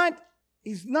 he's not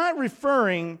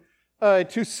referring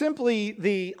to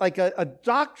simply a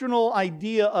doctrinal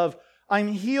idea of I'm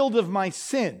healed of my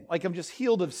sin, like I'm just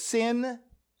healed of sin,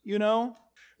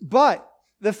 But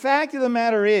the fact of the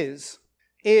matter is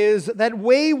that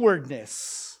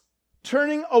waywardness,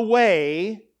 turning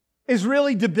away, is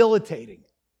really debilitating.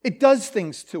 It does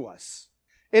things to us.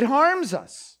 It harms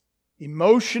us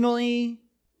emotionally,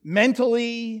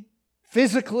 mentally,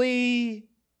 physically,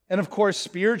 and of course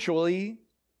spiritually.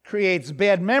 Creates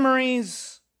bad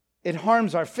memories. It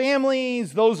harms our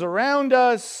families, those around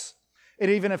us. It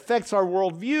even affects our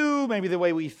worldview, maybe the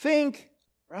way we think,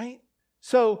 right?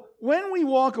 So when we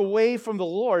walk away from the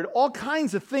Lord, all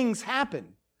kinds of things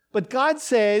happen. But God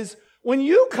says, when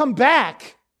you come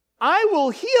back, I will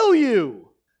heal you.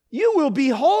 You will be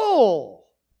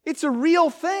whole. It's a real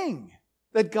thing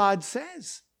that God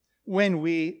says when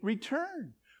we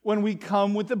return, when we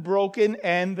come with the broken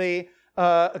and the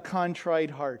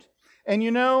contrite heart. And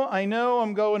I know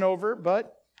I'm going over,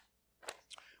 but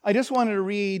I just wanted to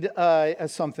read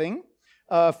something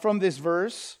from this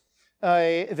verse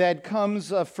that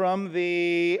comes from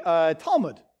the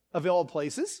Talmud, of all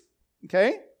places.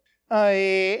 Okay?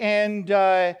 And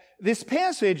this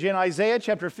passage in Isaiah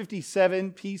chapter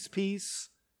 57, peace, peace,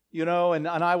 and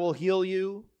I will heal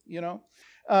you,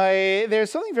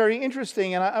 there's something very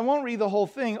interesting, and I won't read the whole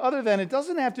thing, other than it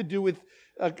doesn't have to do with,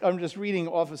 I'm just reading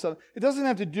off of something, it doesn't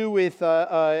have to do with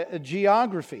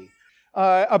geography.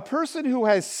 A person who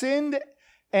has sinned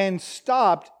and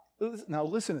stopped, now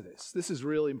listen to this. This is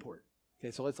really important. Okay,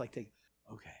 so let's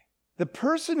the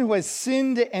person who has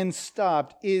sinned and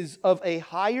stopped is of a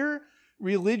higher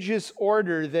religious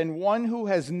order than one who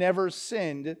has never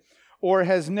sinned or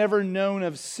has never known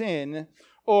of sin,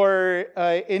 or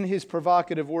in his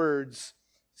provocative words,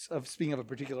 of speaking of a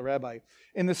particular rabbi,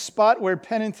 in the spot where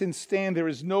penitents stand, there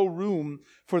is no room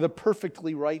for the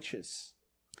perfectly righteous.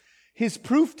 His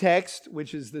proof text,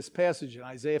 which is this passage in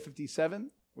Isaiah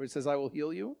 57, where it says, I will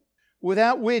heal you,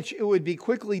 without which it would be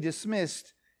quickly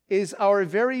dismissed, is our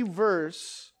very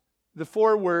verse, the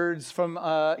 4 words from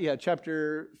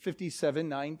chapter 57,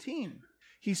 19.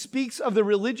 He speaks of the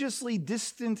religiously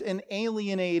distant and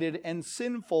alienated and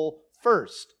sinful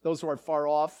first. Those who are far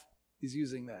off, he's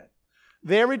using that.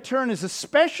 Their return is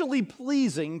especially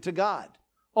pleasing to God.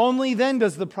 Only then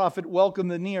does the prophet welcome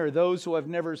the near, those who have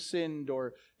never sinned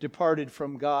or departed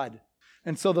from God.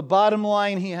 And so the bottom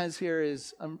line he has here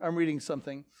is, I'm reading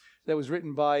something that was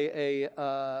written by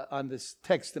on this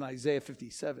text in Isaiah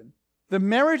 57. The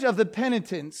merit of the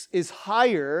penitents is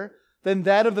higher than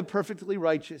that of the perfectly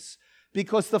righteous,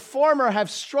 because the former have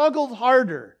struggled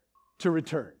harder to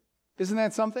return. Isn't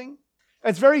that something?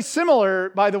 It's very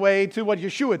similar, by the way, to what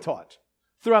Yeshua taught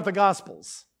throughout the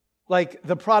Gospels, like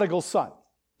the prodigal son,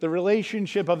 the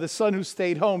relationship of the son who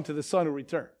stayed home to the son who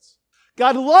returns.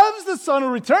 God loves the son who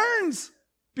returns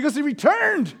because he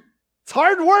returned. It's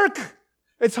hard work.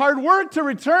 It's hard work to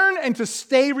return and to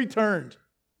stay returned,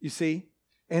 you see?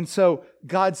 And so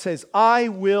God says, I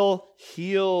will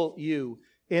heal you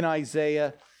in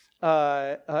Hosea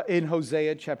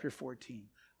chapter 14.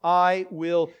 I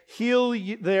will heal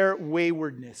their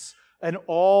waywardness and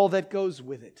all that goes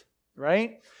with it,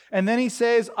 right? And then he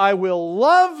says, I will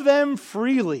love them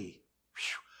freely.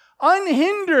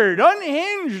 Unhindered,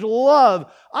 unhinged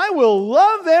love. I will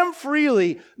love them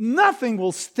freely. Nothing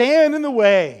will stand in the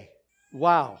way.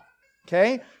 Wow.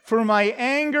 Okay? For my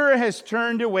anger has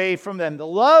turned away from them. The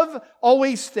love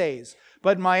always stays,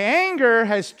 but my anger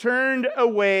has turned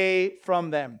away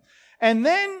from them. And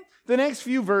then the next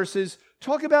few verses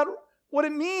talk about what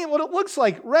it means, what it looks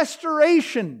like,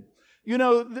 restoration.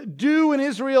 The dew in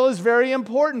Israel is very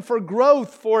important for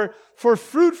growth, for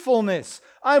fruitfulness.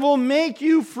 I will make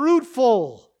you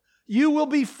fruitful. You will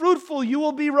be fruitful. You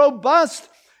will be robust.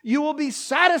 You will be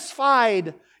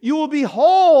satisfied. You will be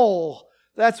whole.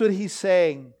 That's what he's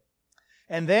saying.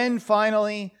 And then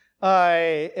finally,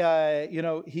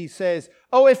 he says,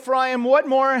 O Ephraim, what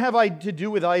more have I to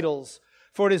do with idols?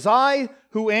 For it is I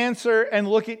who answer and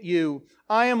look at you.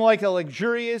 I am like a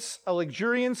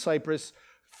luxuriant cypress.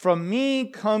 From me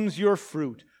comes your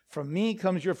fruit. From me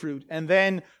comes your fruit. And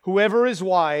then whoever is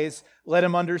wise, let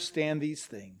him understand these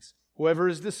things. Whoever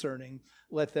is discerning,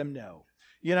 let them know.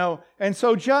 And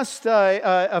so just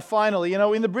finally,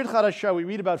 in the Brit Chadashah, we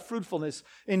read about fruitfulness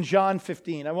in John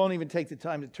 15. I won't even take the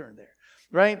time to turn there,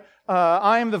 right?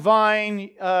 I am the vine,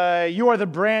 you are the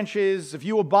branches. If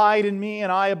you abide in me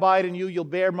and I abide in you, you'll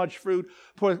bear much fruit,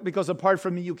 because apart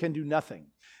from me, you can do nothing.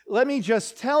 Let me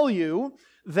just tell you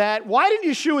that, why did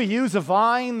Yeshua use a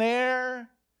vine there?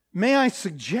 May I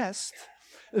suggest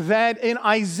that in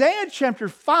Isaiah chapter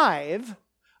 5,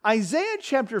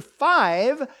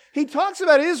 he talks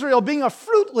about Israel being a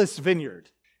fruitless vineyard.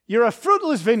 You're a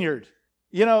fruitless vineyard.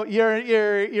 You're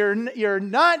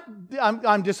not,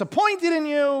 I'm disappointed in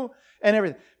you and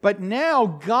everything. But now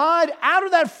God, out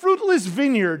of that fruitless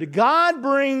vineyard, God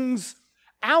brings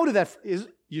out of that,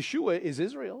 Yeshua is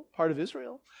Israel, part of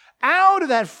Israel. Out of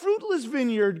that fruitless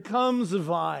vineyard comes a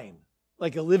vine,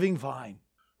 like a living vine,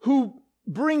 who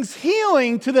brings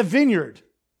healing to the vineyard,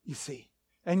 you see.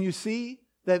 And you see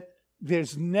that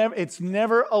it's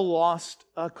never a lost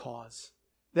cause.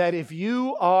 That if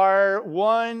you are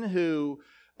one who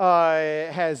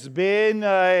has been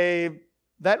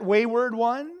that wayward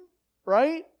one,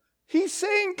 right? He's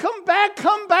saying, come back,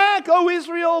 O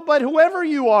Israel, but whoever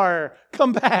you are,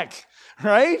 come back,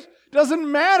 right?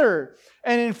 Doesn't matter.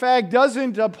 And in fact,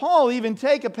 doesn't Paul even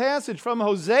take a passage from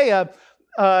Hosea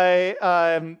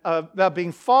about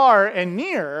being far and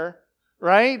near,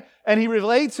 right? And he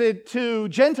relates it to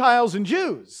Gentiles and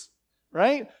Jews,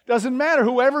 right? Doesn't matter,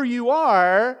 whoever you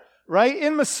are, right?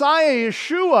 In Messiah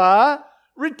Yeshua,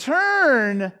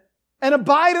 return and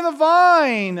abide in the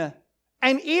vine.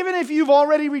 And even if you've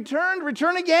already returned,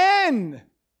 return again.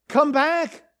 Come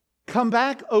back,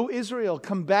 O Israel.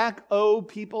 Come back, O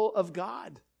people of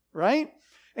God, right?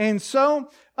 And so,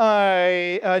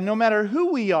 no matter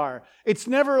who we are, it's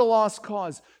never a lost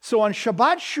cause. So on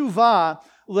Shabbat Shuvah,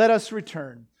 let us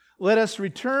return. Let us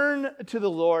return to the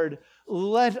Lord.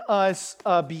 Let us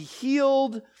be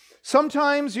healed.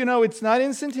 Sometimes, it's not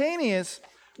instantaneous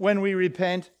when we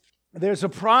repent. There's a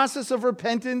process of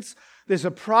repentance. There's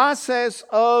a process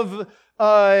of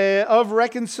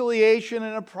reconciliation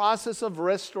and a process of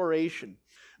restoration.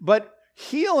 But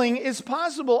healing is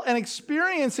possible, and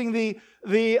experiencing the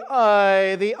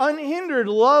unhindered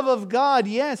love of God,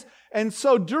 yes. And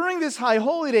so during this High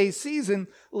Holy Day season,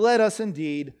 let us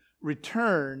indeed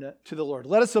return to the Lord.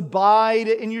 Let us abide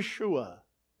in Yeshua,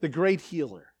 the great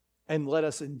healer, and let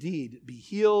us indeed be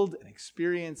healed and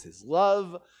experience His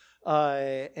love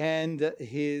and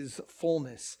His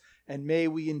fullness. And may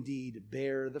we indeed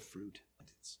bear the fruit.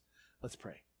 Let's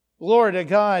pray. Lord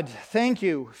God, thank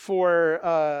you for,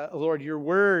 Lord, your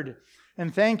word.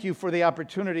 And thank you for the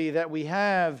opportunity that we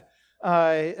have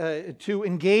to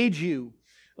engage you.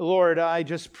 Lord, I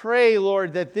just pray,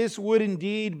 Lord, that this would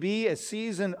indeed be a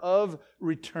season of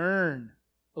return,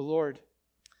 Lord.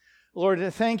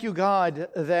 Lord, thank you, God,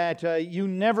 that you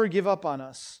never give up on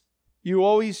us. You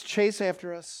always chase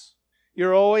after us.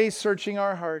 You're always searching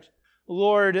our heart.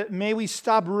 Lord, may we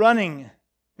stop running.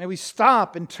 May we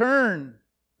stop and turn.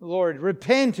 Lord,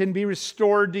 repent and be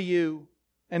restored to you.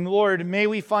 And Lord, may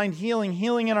we find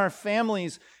healing in our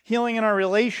families, healing in our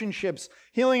relationships,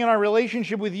 healing in our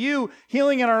relationship with you,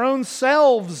 healing in our own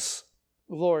selves,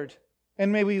 Lord.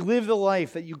 And may we live the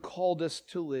life that you called us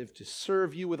to live, to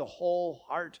serve you with a whole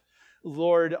heart,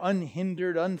 Lord,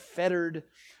 unhindered, unfettered,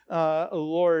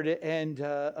 Lord, and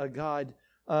God.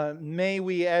 May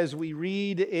we, as we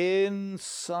read in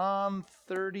Psalm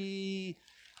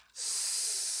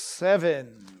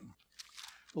 37,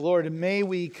 Lord, may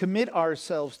we commit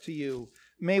ourselves to you.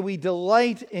 May we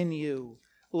delight in you.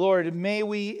 Lord, may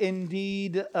we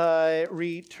indeed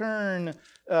return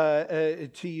to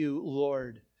you,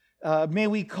 Lord. May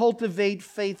we cultivate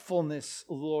faithfulness,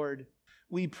 Lord.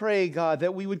 We pray, God,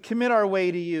 that we would commit our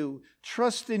way to you,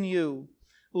 trust in you.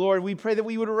 Lord, we pray that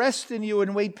we would rest in you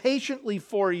and wait patiently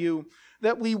for you,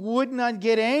 that we would not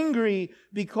get angry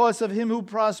because of him who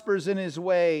prospers in his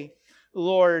way.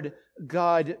 Lord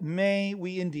God, may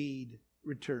we indeed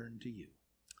return to you.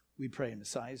 We pray in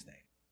Messiah's name.